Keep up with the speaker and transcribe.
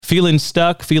Feeling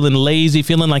stuck, feeling lazy,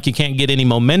 feeling like you can't get any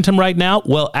momentum right now?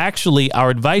 Well, actually, our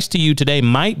advice to you today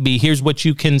might be, here's what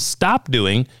you can stop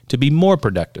doing to be more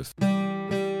productive.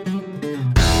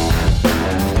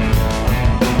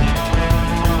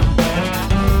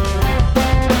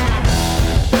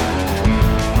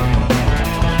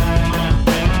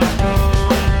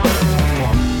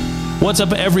 What's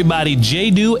up, everybody?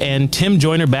 Jay-Do and Tim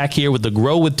Joyner back here with the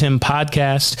Grow with Tim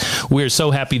podcast. We're so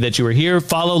happy that you are here.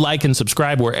 Follow, like, and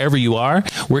subscribe wherever you are.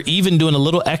 We're even doing a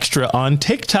little extra on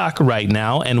TikTok right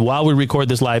now. And while we record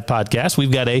this live podcast,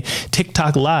 we've got a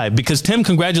TikTok live because, Tim,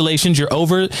 congratulations. You're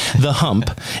over the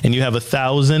hump and you have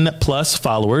 1,000+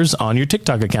 followers on your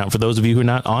TikTok account. For those of you who are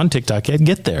not on TikTok yet,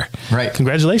 get there. Right.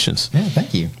 Congratulations. Yeah,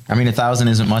 thank you. I mean, 1,000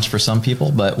 isn't much for some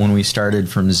people, but when we started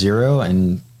from zero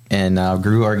and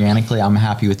grew organically, I'm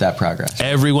happy with that progress.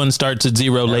 Everyone starts at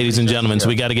zero, ladies and gentlemen, so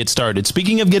we got to get started.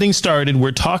 Speaking of getting started,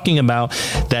 we're talking about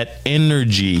that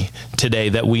energy today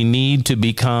that we need to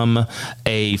become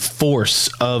a force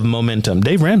of momentum.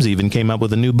 Dave Ramsey even came up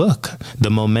with a new book, The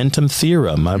Momentum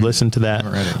Theorem. I've listened to that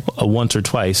once or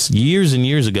twice, years and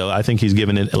years ago. I think he's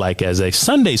given it like as a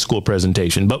Sunday school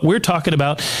presentation. But we're talking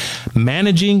about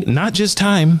managing not just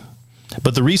time,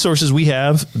 but the resources we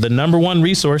have. The number one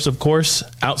resource, of course,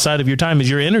 outside of your time is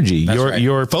your energy,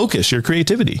 your focus, your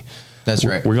creativity. That's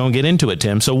right. We're going to get into it,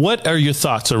 Tim. So what are your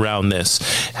thoughts around this?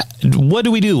 What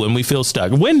do we do when we feel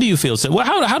stuck? When do you feel stuck? Well,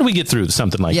 how do we get through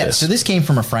something like this? So this came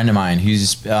from a friend of mine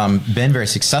who's been very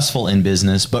successful in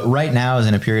business, but right now is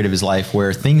in a period of his life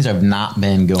where things have not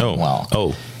been going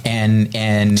well.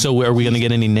 And so are we going to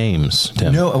get any names,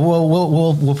 Tim? No,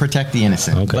 we'll protect the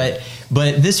innocent. Okay.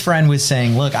 But this friend was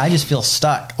saying, look, I just feel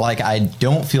stuck. Like, I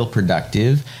don't feel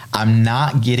productive. I'm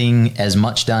not getting as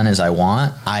much done as I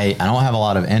want. I don't have a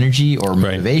lot of energy or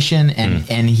motivation. Right.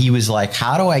 And he was like,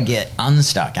 how do I get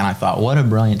unstuck? And I thought, what a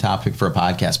brilliant topic for a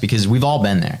podcast, because we've all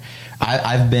been there.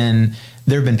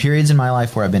 There have been periods in my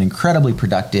life where I've been incredibly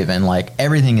productive and like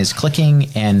everything is clicking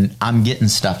and I'm getting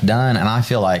stuff done and I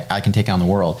feel like I can take on the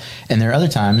world. And there are other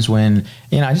times when,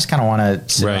 I just kind of want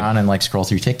to sit around and like scroll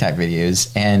through TikTok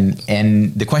videos.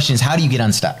 And the question is, how do you get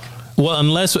unstuck? Well,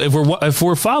 unless if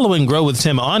we're following Grow with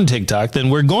Tim on TikTok, then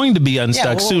we're going to be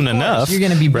unstuck soon enough. You're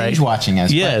going to be binge watching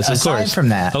us. Yes, of course. Aside from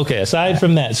that. Okay, aside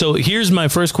from that. So here's my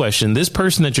first question. This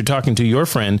person that you're talking to, your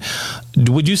friend,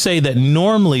 would you say that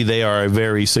normally they are a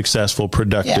very successful,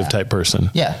 productive type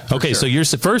person? Yeah. Okay, so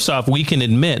first off, we can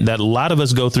admit that a lot of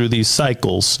us go through these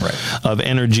cycles of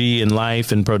energy and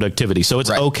life and productivity. So it's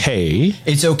okay.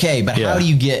 It's okay, but how do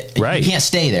you get? You can't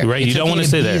stay there. Right. You don't want to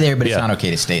stay there. But it's not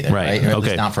okay to stay there. Right. Or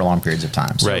okay. Not for long periods of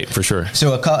time. Right, for sure.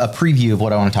 So a preview of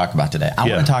what I want to talk about today. I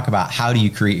want to talk about how do you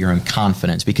create your own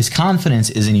confidence, because confidence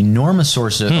is an enormous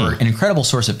source of, or an incredible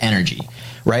source of energy,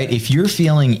 right? If you're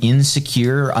feeling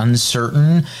insecure,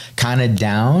 uncertain, kind of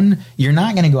down, you're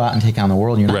not going to go out and take on the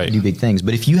world. You're not going to do big things.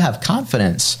 But if you have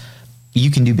confidence, you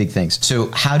can do big things.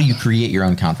 So how do you create your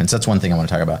own confidence? That's one thing I want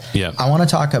to talk about. Yeah. I want to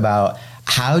talk about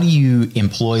how do you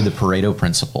employ the Pareto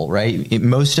principle, right?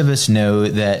 Most of us know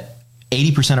that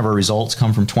 80% of our results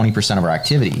come from 20% of our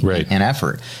activity and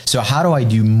effort. So how do I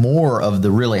do more of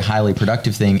the really highly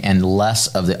productive thing and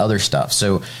less of the other stuff?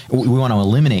 So we want to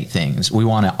eliminate things. We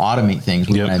want to automate things.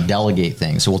 We want to delegate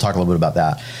things. So we'll talk a little bit about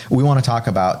that. We want to talk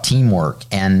about teamwork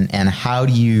and how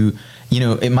do you,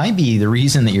 it might be the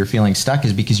reason that you're feeling stuck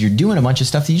is because you're doing a bunch of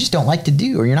stuff that you just don't like to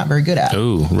do or you're not very good at.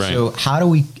 Oh, right. So how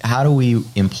do we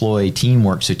employ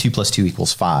teamwork? So 2 + 2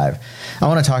 = 5. I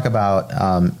want to talk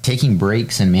about taking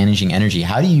breaks and managing energy.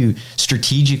 How do you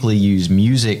strategically use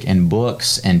music and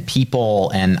books and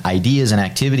people and ideas and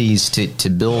activities to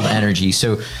build energy?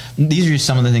 So these are just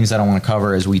some of the things that I want to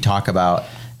cover as we talk about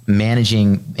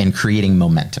managing and creating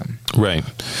momentum. Right.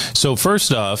 So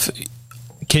first off,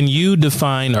 can you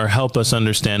define or help us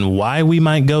understand why we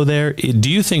might go there? Do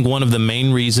you think one of the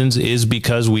main reasons is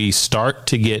because we start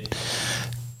to get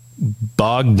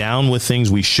bogged down with things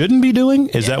we shouldn't be doing?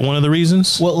 Is that one of the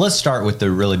reasons? Well, let's start with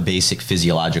the really basic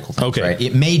physiological things, right?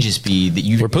 It may just be that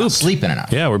you're not sleeping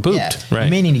enough. Yeah, we're pooped. Right.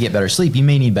 You may need to get better sleep. You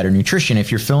may need better nutrition.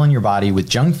 If you're filling your body with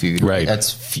junk food,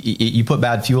 you put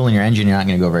bad fuel in your engine, you're not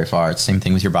going to go very far. It's the same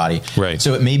thing with your body. Right.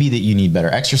 So it may be that you need better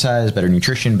exercise, better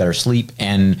nutrition, better sleep,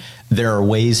 and there are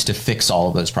ways to fix all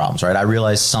of those problems, right? I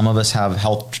realize some of us have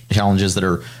health challenges that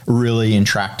are really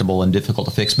intractable and difficult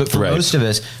to fix, but for most of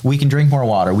us, we can drink more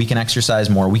water, we can exercise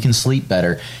more, we can sleep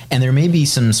better. And there may be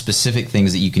some specific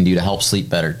things that you can do to help sleep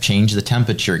better. Change the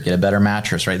temperature, get a better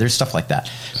mattress, right? There's stuff like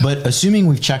that. But assuming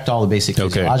we've checked all the basic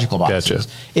physiological boxes,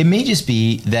 it may just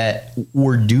be that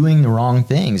we're doing the wrong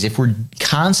things. If we're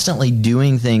constantly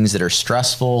doing things that are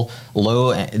stressful,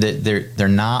 low, that they're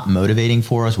not motivating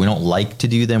for us, we don't like to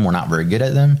do them, we're not very good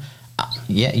at them,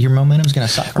 yeah, your momentum's going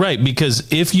to suffer. Right,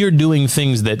 because if you're doing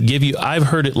things that give you, I've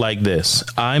heard it like this.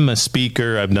 I'm a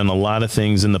speaker. I've done a lot of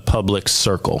things in the public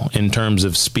circle in terms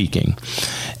of speaking.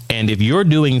 And if you're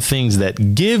doing things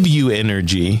that give you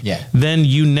energy, then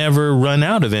you never run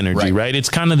out of energy, right? It's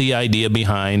kind of the idea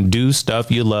behind do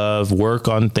stuff you love, work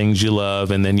on things you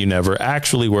love, and then you never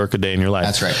actually work a day in your life.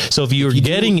 That's right. So if you're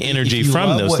getting energy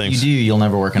from those things, what you do, you'll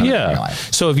never work another day in your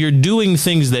life. So if you're doing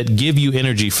things that give you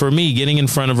energy, for me, getting in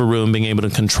front of a room, being able to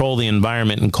control the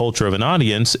environment and culture of an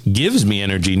audience gives me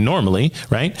energy normally,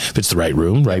 right? If it's the right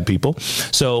room, right people.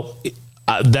 So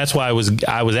that's why I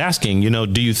was asking,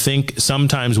 do you think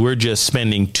sometimes we're just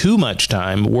spending too much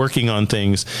time working on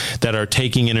things that are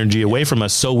taking energy away from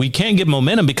us, so we can't get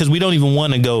momentum because we don't even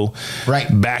want to go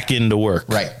back into work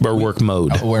or work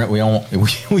mode.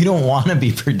 We don't want to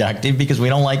be productive because we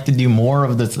don't like to do more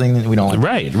of the thing that we don't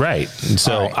like. Right. And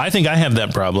so I think I have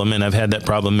that problem, and I've had that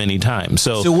problem many times.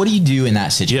 So what do you do in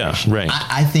that situation? Yeah, right.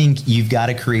 I think you've got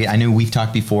to create, I know we've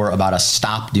talked before about a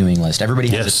stop doing list. Everybody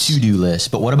has a to-do list,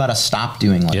 but what about a stop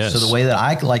doing list? Yes. So the way that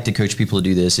I like to coach people to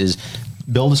do this is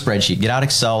build a spreadsheet, get out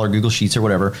Excel or Google Sheets or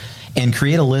whatever, and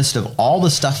create a list of all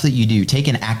the stuff that you do. Take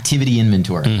an activity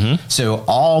inventory. So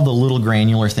all the little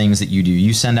granular things that you do.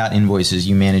 You send out invoices,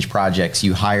 you manage projects,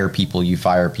 you hire people, you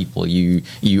fire people, you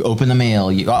open the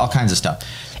mail, all kinds of stuff.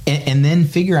 And then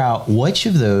figure out which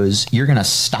of those you're going to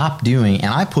stop doing.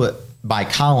 And I put by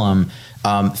column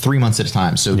 3 months at a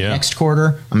time. So next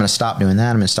quarter, I'm going to stop doing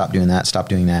that. I'm going to stop doing that, stop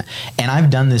doing that. And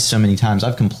I've done this so many times.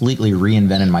 I've completely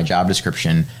reinvented my job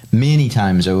description many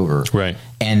times over. Right.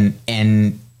 And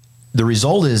the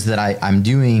result is that I'm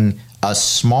doing a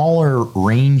smaller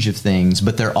range of things,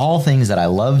 but they're all things that I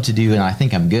love to do and I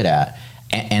think I'm good at.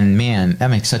 And man, that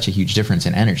makes such a huge difference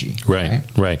in energy.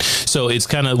 Right. So it's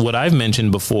kind of what I've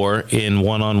mentioned before in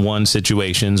one-on-one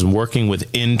situations, working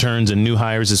with interns and new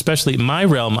hires, especially in my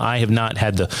realm. I have not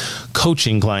had the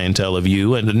coaching clientele of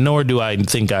you, and nor do I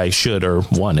think I should or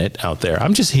want it out there.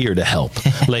 I'm just here to help,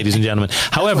 ladies and gentlemen.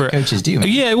 However, that's what coaches do, man.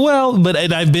 Yeah, well, but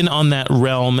I've been on that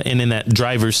realm and in that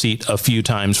driver's seat a few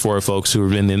times for folks who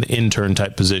are in an intern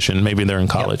type position. Maybe they're in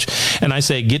college. And I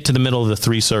say, get to the middle of the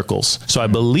three circles. So I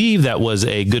believe that was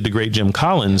a Good to Great Jim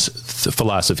Collins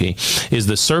philosophy, is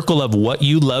the circle of what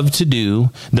you love to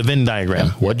do, the Venn diagram,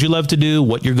 what you love to do,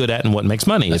 what you're good at, and what makes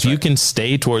money. If you can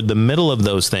stay toward the middle of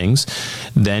those things,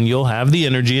 then you'll have the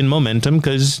energy and momentum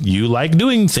because you like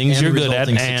doing things and you're good at,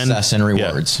 and success and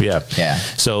rewards. Yeah.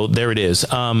 So there it is.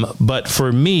 But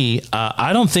for me,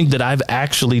 I don't think that I've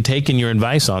actually taken your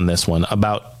advice on this one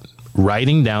about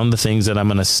writing down the things that I'm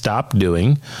going to stop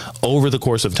doing over the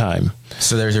course of time.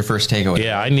 So there's your first takeaway.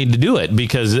 Yeah, I need to do it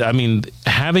because, I mean,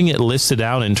 having it listed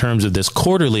out in terms of this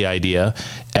quarterly idea,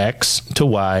 X to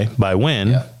Y by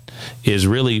when, is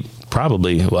really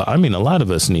probably, well, I mean, a lot of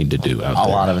us need to do out there.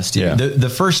 A lot of us do. Yeah. The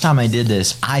first time I did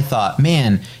this, I thought,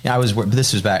 man,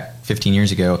 this was back 15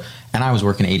 years ago, and I was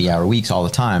working 80-hour weeks all the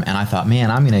time. And I thought,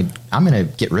 man, I'm gonna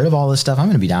get rid of all this stuff. I'm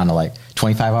gonna be down to like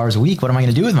 25 hours a week. What am I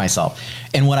gonna do with myself?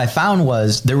 And what I found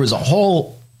was there was a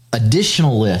whole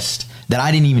additional list that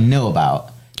I didn't even know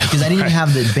about because I didn't even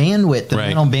have the bandwidth, the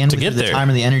mental bandwidth, or the time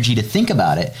or the energy to think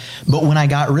about it. But when I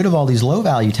got rid of all these low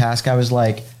value tasks, I was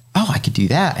like, oh, I could do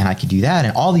that, and I could do that,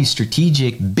 and all these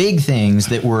strategic big things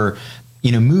that were,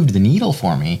 moved the needle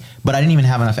for me, but I didn't even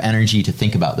have enough energy to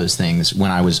think about those things when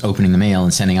I was opening the mail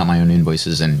and sending out my own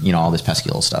invoices and, all this pesky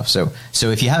little stuff. So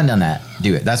if you haven't done that,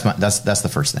 do it. That's the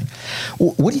first thing.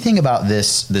 What do you think about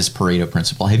this Pareto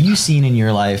principle? Have you seen in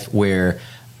your life where,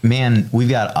 man, we've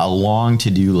got a long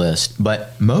to-do list,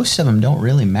 but most of them don't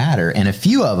really matter, and a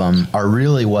few of them are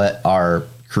really what are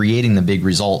creating the big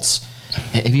results?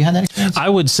 Have you had that experience? I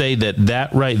would say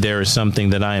that right there is something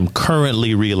that I am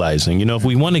currently realizing. If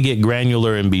we want to get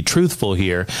granular and be truthful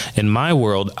here, in my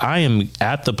world, I am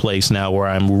at the place now where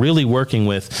I'm really working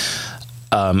with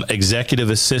executive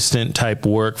assistant type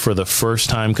work for the first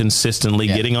time consistently,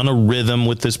 getting on a rhythm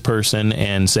with this person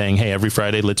and saying, hey, every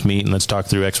Friday, let's meet and let's talk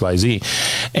through XYZ.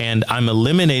 And I'm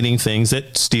eliminating things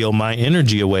that steal my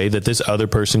energy away that this other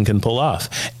person can pull off.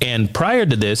 And prior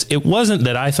to this, it wasn't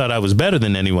that I thought I was better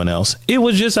than anyone else. It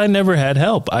was just I never had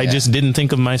help. I just didn't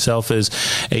think of myself as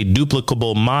a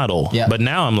duplicable model. But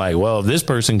now I'm like, well, if this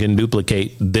person can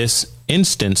duplicate this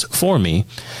instance for me,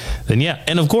 then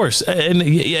and of course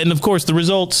the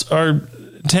results are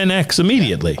 10x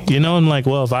immediately, and like,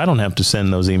 well, if I don't have to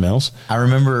send those emails. I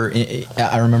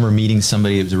remember meeting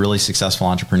somebody who was a really successful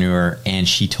entrepreneur, and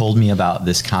she told me about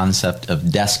this concept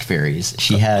of desk fairies.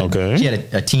 She had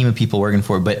a team of people working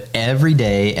for her, but every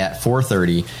day at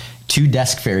 4:30, 2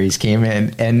 desk fairies came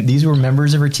in, and these were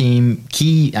members of her team,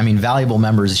 valuable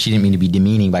members. She didn't mean to be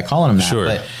demeaning by calling them that.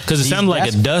 Sure. Because it sounded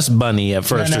like a dust bunny at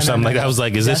first or something like that. I was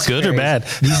like, is this good or bad?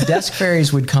 These desk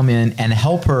fairies would come in and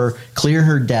help her clear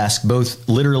her desk, both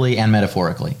literally and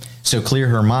metaphorically. So clear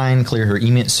her mind, clear her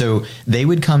email. So they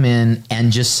would come in and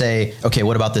just say, okay,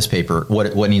 what about this paper?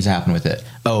 What needs to happen with it?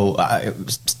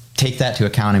 Take that to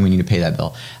accounting. We need to pay that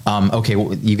bill. Okay,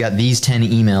 well, you got these 10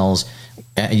 emails.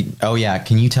 Oh yeah,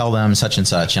 can you tell them such and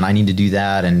such? And I need to do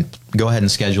that, and go ahead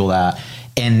and schedule that.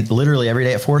 And literally every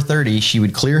day at 4:30, she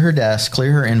would clear her desk,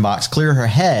 clear her inbox, clear her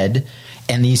head,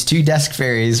 and these 2 desk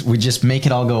fairies would just make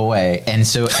it all go away. And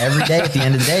so every day at the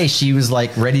end of the day, she was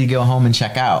like ready to go home and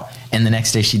check out. And the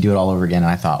next day she'd do it all over again.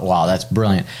 And I thought, wow, that's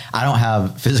brilliant. I don't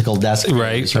have physical desk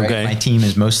fairies, right? Okay. My team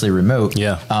is mostly remote.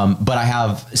 Yeah. But I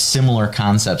have similar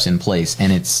concepts in place,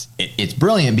 and it's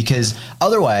brilliant, because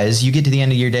otherwise you get to the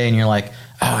end of your day and you're like,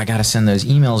 oh, I got to send those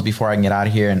emails before I can get out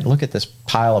of here, and look at this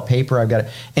pile of paper I've got,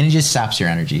 and it just saps your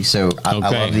energy. So I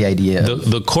love the idea.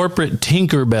 The corporate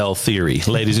Tinkerbell theory,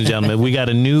 ladies and gentlemen. We got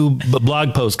a new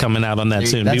blog post coming out on that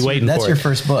soon. Be waiting for it. That's your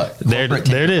first book. There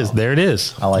it is. There it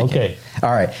is. I like it.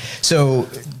 All right. So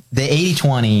the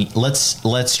 80-20,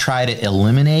 let's try to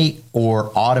eliminate or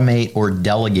automate or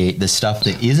delegate the stuff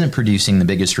that isn't producing the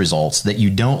biggest results, that you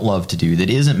don't love to do, that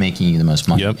isn't making you the most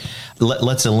money. Yep.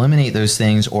 Let's eliminate those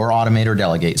things, or automate or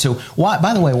delegate. So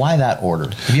by the way, why that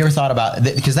order? Have you ever thought about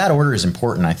that? Because that order is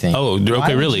important, I think. Oh,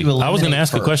 okay, really? I was going to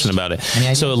ask a question about it.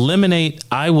 So eliminate,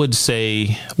 I would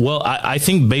say, well, I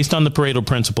think based on the Pareto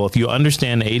principle, if you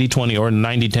understand the 80-20 or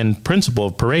 90-10 principle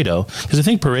of Pareto, because I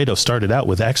think Pareto started out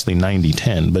with actually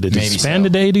 90-10, but it's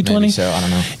expanded to 80-20. Maybe so, I don't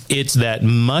know. It's that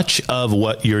much of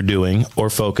what you're doing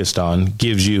or focused on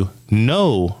gives you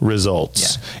no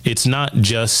results. Yeah. It's not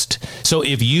just, so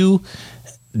if you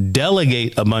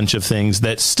delegate a bunch of things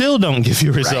that still don't give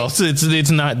you results,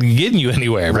 it's not getting you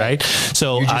anywhere, right?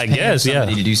 So I guess,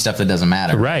 to do stuff that doesn't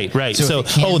matter. Right. So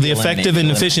the effective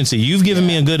and efficiency. You've given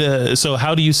me a good, so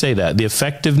how do you say that? The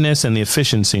effectiveness and the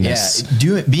efficienciness.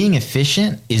 Yeah, being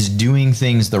efficient is doing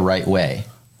things the right way,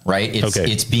 right?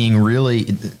 It's being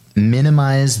really,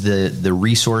 minimize the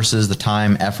resources, the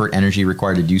time, effort, energy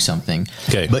required to do something.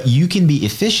 Okay. But you can be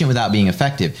efficient without being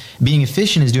effective. Being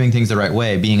efficient is doing things the right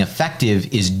way. Being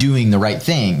effective is doing the right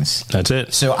things. That's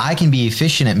it. So I can be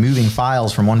efficient at moving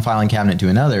files from one filing cabinet to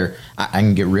another. I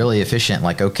can get really efficient.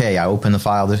 Like, okay, I open the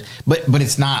file, but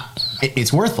it's not,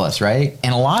 it's worthless, right?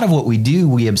 And a lot of what we do,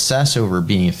 we obsess over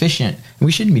being efficient.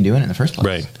 We shouldn't be doing it in the first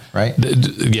place. Right.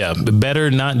 Yeah.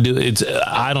 Better not do it.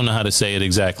 I don't know how to say it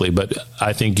exactly, but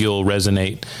I think you'll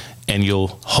resonate, and you'll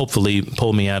hopefully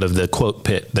pull me out of the quote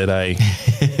pit that I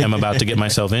am about to get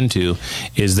myself into.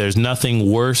 Is there's nothing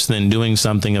worse than doing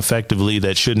something effectively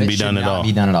that shouldn't be done at all.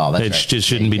 It just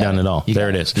shouldn't be done at all. There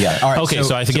it is. Yeah. All right, okay.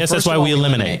 So I guess that's why we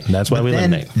eliminate. That's why we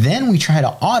eliminate. Then we try to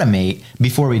automate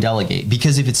before we delegate,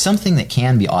 because if it's something that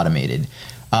can be automated,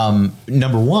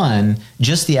 number one,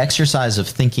 just the exercise of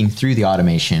thinking through the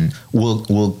automation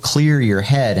will clear your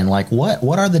head, and like,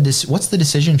 what's the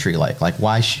decision tree like? Like,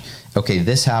 okay,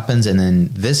 this happens, and then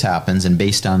this happens, and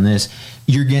based on this,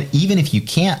 even if you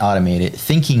can't automate it,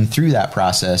 thinking through that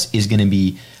process is going to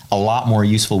be a lot more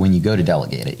useful when you go to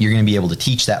delegate it. You're going to be able to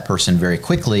teach that person very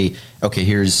quickly, okay,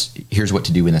 here's what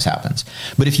to do when this happens.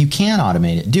 But if you can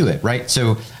automate it, do it, right?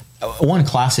 So one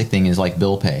classic thing is like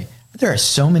bill pay. There are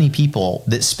so many people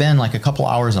that spend like a couple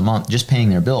hours a month just paying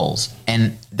their bills,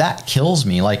 and that kills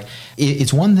me. Like,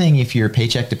 it's one thing if you're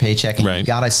paycheck to paycheck and you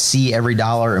got to see every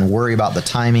dollar and worry about the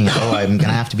timing. And, I'm going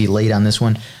to have to be late on this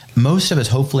one. Most of us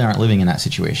hopefully aren't living in that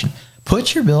situation.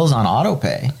 Put your bills on auto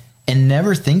pay and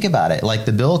never think about it. Like,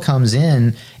 the bill comes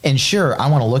in, and sure, I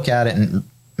want to look at it and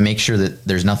make sure that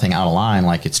there's nothing out of line,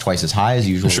 like it's twice as high as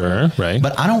usual. Sure, right.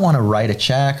 But I don't want to write a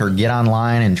check or get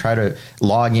online and try to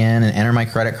log in and enter my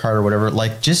credit card or whatever.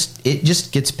 Like, it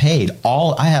just gets paid.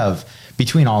 I have,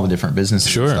 between all the different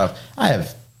businesses and stuff, I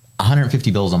have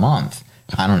 150 bills a month.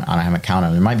 I haven't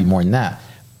counted. There might be more than that.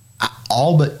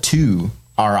 All but 2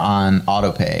 are on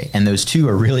auto pay, and those 2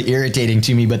 are really irritating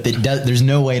to me, but there's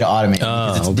no way to automate it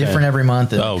because it's different every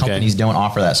month, and companies don't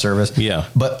offer that service. Yeah.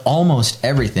 But almost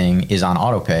everything is on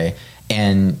auto pay,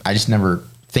 and I just never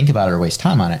think about it or waste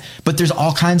time on it. But there's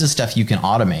all kinds of stuff you can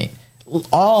automate.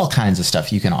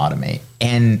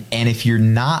 And if you're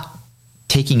not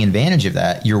taking advantage of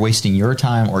that, you're wasting your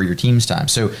time or your team's time.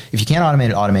 So if you can't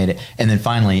automate it, and then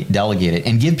finally delegate it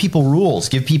and give people rules,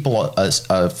 give people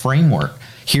a framework.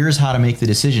 Here's how to make the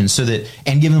decision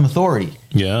and give them authority.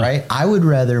 Yeah. Right. I would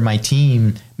rather my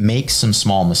team make some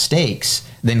small mistakes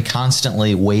than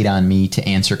constantly wait on me to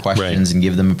answer questions and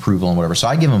give them approval and whatever. So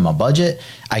I give them a budget.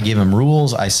 I give them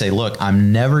rules. I say, look,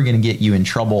 I'm never going to get you in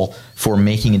trouble for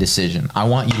making a decision. I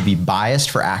want you to be biased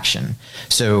for action.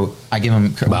 So I give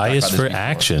them biased for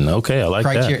action. Okay. I like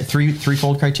that.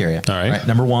 Threefold criteria. All right.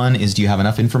 Number one is, do you have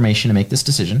enough information to make this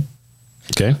decision?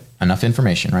 Okay. Enough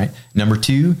information, right? Number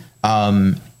two,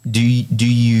 do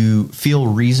you feel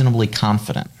reasonably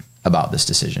confident about this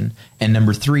decision? And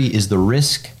number three, is the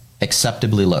risk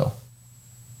acceptably low?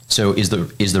 So is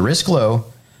the risk low?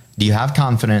 Do you have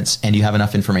confidence, and do you have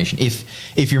enough information?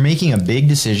 If you're making a big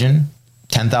decision,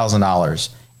 $10,000,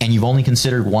 and you've only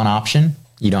considered one option,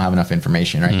 you don't have enough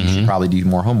information, right? Mm-hmm. You should probably do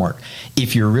more homework.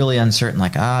 If you're really uncertain,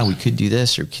 like, we could do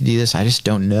this or could do this, I just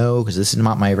don't know because this is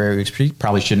not my area of expertise,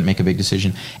 probably shouldn't make a big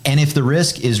decision. And if the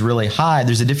risk is really high,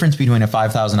 there's a difference between a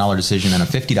 $5,000 decision and a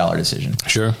 $50 decision.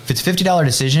 Sure. If it's a $50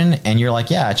 decision and you're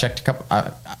like, yeah, I checked a couple,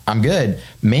 I'm good,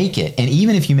 make it. And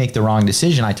even if you make the wrong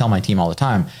decision, I tell my team all the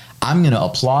time, I'm going to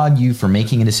applaud you for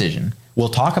making a decision. We'll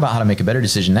talk about how to make a better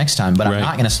decision next time, but I'm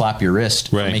not going to slap your wrist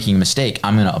for making a mistake.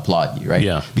 I'm going to applaud you, right?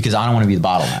 Yeah. Because I don't want to be the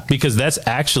bottleneck. Because that's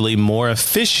actually more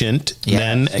efficient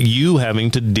than you having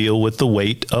to deal with the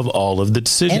weight of all of the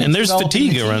decisions. And there's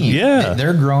fatigue around. Yeah.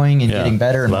 They're growing and getting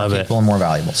better and more capable and more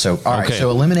valuable. So, all right.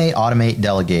 So eliminate, automate,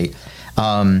 delegate.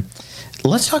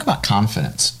 Let's talk about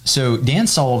confidence. So Dan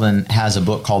Sullivan has a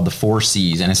book called The 4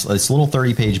 C's, and it's a little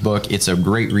 30-page book. It's a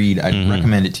great read. I'd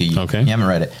recommend it to you. Okay. If you haven't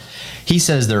read it. He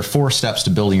says there are 4 steps to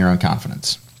building your own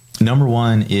confidence. Number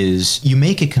 1 is you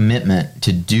make a commitment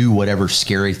to do whatever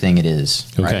scary thing it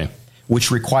is, right?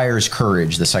 Which requires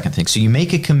courage, the second thing. So you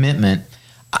make a commitment.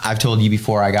 I've told you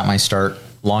before, I got my start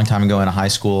a long time ago in a high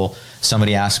school.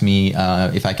 Somebody asked me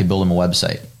if I could build them a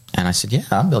website. And I said, yeah,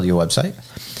 I'll build you a website.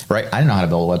 Right? I didn't know how to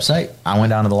build a website. I went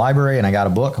down to the library and I got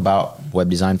a book about web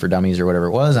design for dummies or whatever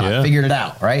it was, and I figured it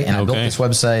out, right? And I built this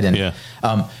website, and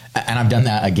I've done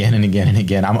that again and again and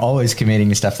again. I'm always committing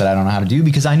to stuff that I don't know how to do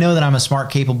because I know that I'm a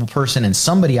smart, capable person, and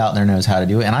somebody out there knows how to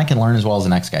do it, and I can learn as well as the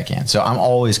next guy can. So I'm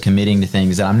always committing to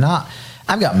things that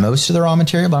I've got most of the raw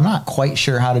material, but I'm not quite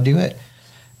sure how to do it.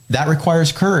 That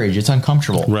requires courage. It's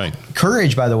uncomfortable. Right.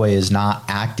 Courage, by the way, is not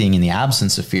acting in the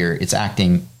absence of fear. It's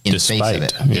acting in the face of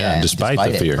it.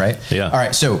 Despite the fear. Right? Yeah. All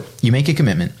right. So you make a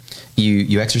commitment.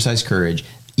 You exercise courage.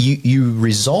 The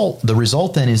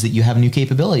result then is that you have new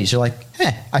capabilities. You're like,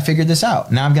 I figured this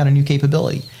out. Now I've got a new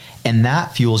capability. And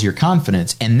that fuels your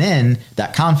confidence. And then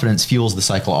that confidence fuels the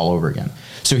cycle all over again.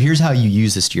 So here's how you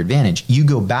use this to your advantage. You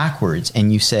go backwards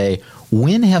and you say,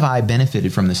 when have I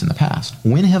benefited from this in the past?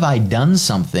 When have I done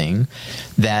something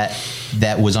that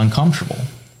was uncomfortable?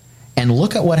 And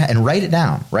look at and write it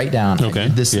down. Write down. Okay. I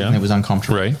did this thing that was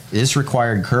uncomfortable. Right. This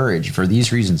required courage for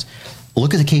these reasons.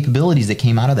 Look at the capabilities that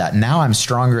came out of that. Now I'm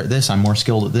stronger at this. I'm more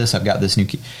skilled at this. I've got this new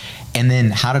and then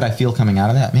how did I feel coming out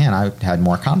of that? Man, I had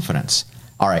more confidence.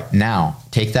 All right, now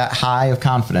take that high of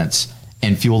confidence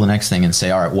and fuel the next thing and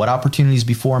say, all right, what opportunities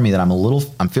before me that I'm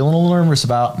feeling a little nervous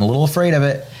about, I'm a little afraid of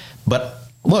it, but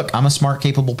look, I'm a smart,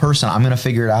 capable person. I'm going to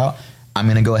figure it out. I'm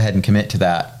going to go ahead and commit to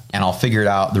that, and I'll figure it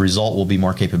out. The result will be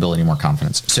more capability, more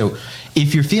confidence. So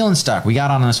if you're feeling stuck, we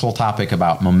got on this whole topic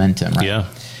about momentum, right? Yeah.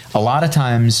 A lot of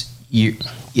times you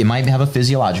might have a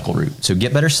physiological root. So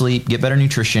get better sleep, get better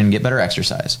nutrition, get better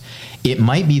exercise. It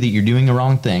might be that you're doing the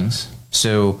wrong things.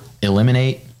 So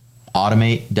eliminate,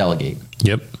 automate, delegate.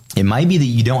 Yep. It might be that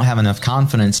you don't have enough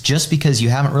confidence just because you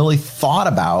haven't really thought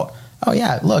about, oh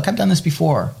yeah, look, I've done this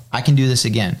before. I can do this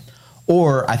again.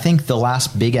 Or I think the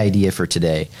last big idea for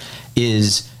today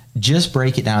is just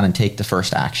break it down and take the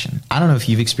first action. I don't know if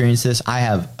you've experienced this. I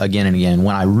have again and again.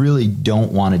 When I really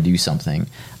don't want to do something,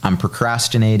 I'm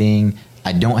procrastinating,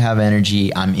 I don't have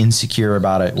energy, I'm insecure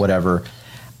about it, whatever.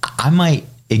 I might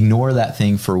ignore that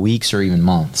thing for weeks or even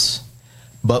months.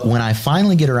 But when I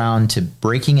finally get around to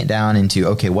breaking it down into,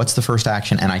 okay, what's the first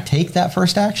action? And I take that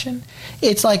first action,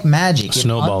 it's like magic.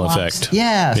 Snowball effect.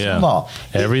 Yeah, snowball.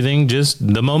 Everything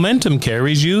the momentum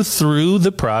carries you through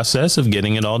the process of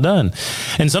getting it all done.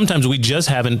 And sometimes we just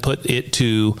haven't put it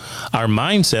to our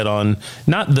mindset on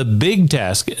not the big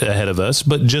task ahead of us,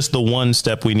 but just the one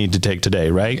step we need to take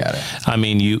today, right? Got it. I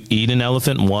mean, you eat an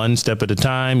elephant one step at a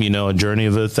time. You know, a journey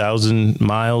of 1,000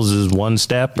 miles is one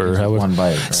step or however. One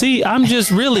bite. Right? See, I'm just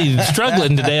just really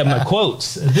struggling today on my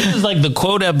quotes. This is like the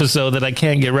quote episode that I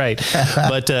can't get right.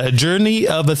 But a journey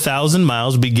of 1,000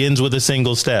 miles begins with a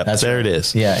single step. That's there right. It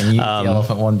is. Yeah, and you eat the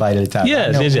elephant one bite at a time.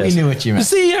 Yes, we knew what you meant.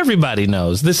 See, everybody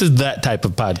knows. This is that type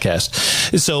of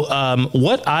podcast. So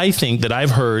what I think that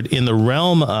I've heard in the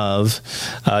realm of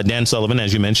Dan Sullivan,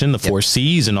 as you mentioned, the 4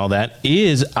 C's and all that,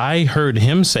 is I heard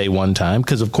him say one time,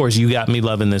 because of course you got me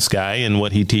loving this guy and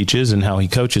what he teaches and how he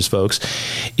coaches folks,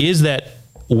 is that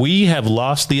we have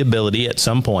lost the ability at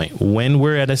some point when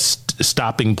we're at a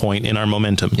stopping point in our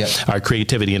momentum, our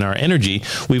creativity and our energy.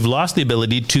 We've lost the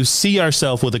ability to see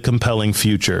ourselves with a compelling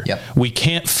future. We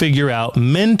can't figure out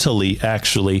mentally,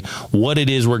 actually, what it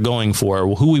is we're going for,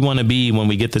 or who we want to be when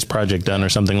we get this project done or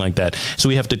something like that. So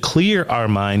we have to clear our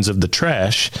minds of the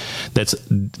trash that's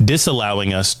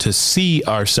disallowing us to see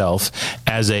ourselves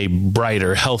as a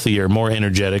brighter, healthier, more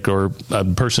energetic, or a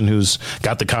person who's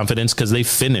got the confidence because they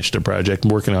finished a project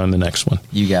working on the next one.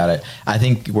 You got it. I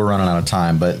think we're running out of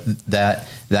time, but that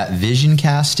vision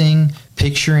casting,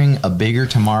 picturing a bigger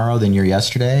tomorrow than your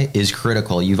yesterday is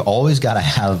critical. You've always got to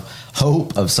have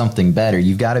hope of something better.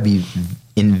 You've got to be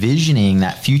envisioning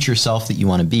that future self that you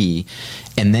want to be,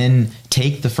 and then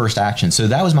take the first action. So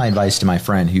that was my advice to my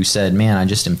friend who said, man, I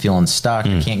just am feeling stuck.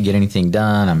 I can't get anything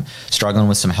done. I'm struggling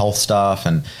with some health stuff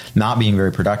and not being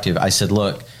very productive. I said,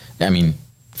 look, I mean,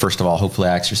 first of all, hopefully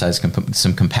I exercised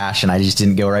some compassion. I just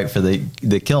didn't go right for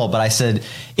the kill. But I said,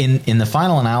 in the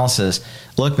final analysis,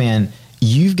 look, man,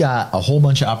 you've got a whole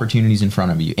bunch of opportunities in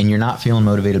front of you, and you're not feeling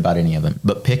motivated about any of them.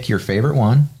 But pick your favorite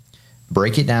one,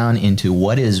 break it down into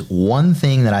what is one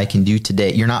thing that I can do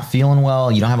today. You're not feeling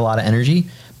well, you don't have a lot of energy,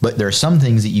 but there are some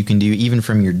things that you can do even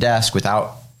from your desk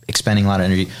without expending a lot of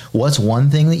energy. What's one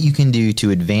thing that you can do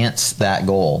to advance that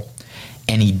goal?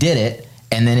 And he did it,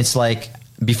 and then it's like,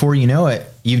 before you know it,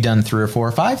 you've done 3 or 4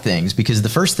 or 5 things, because the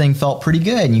first thing felt pretty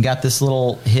good and you got this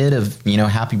little hit of,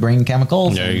 happy brain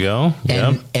chemicals. There you go.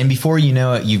 And before you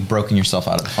know it, you've broken yourself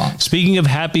out of the funk. Speaking of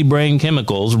happy brain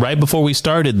chemicals, right before we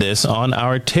started this on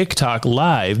our TikTok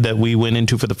live that we went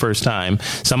into for the first time,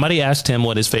 somebody asked him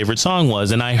what his favorite song was,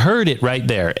 and I heard it right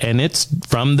there. And it's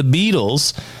from the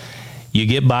Beatles. You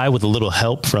get by with a little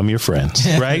help from your friends,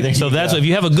 right? So that's if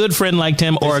you have a good friend like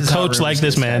Tim or a coach like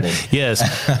this man.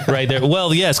 Yes, right there.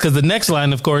 Well, yes, because the next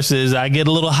line, of course, is I get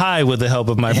a little high with the help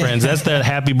of my friends. That's that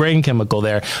happy brain chemical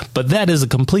there. But that is a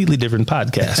completely different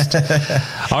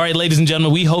podcast. All right, ladies and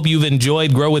gentlemen, we hope you've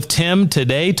enjoyed Grow with Tim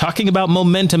today, talking about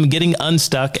momentum, getting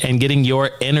unstuck and getting your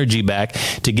energy back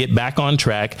to get back on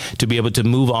track to be able to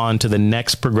move on to the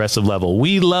next progressive level.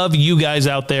 We love you guys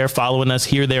out there following us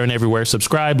here, there, and everywhere.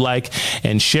 Subscribe, like,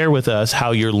 and share with us how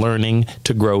you're learning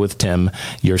to grow with Tim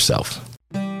yourself.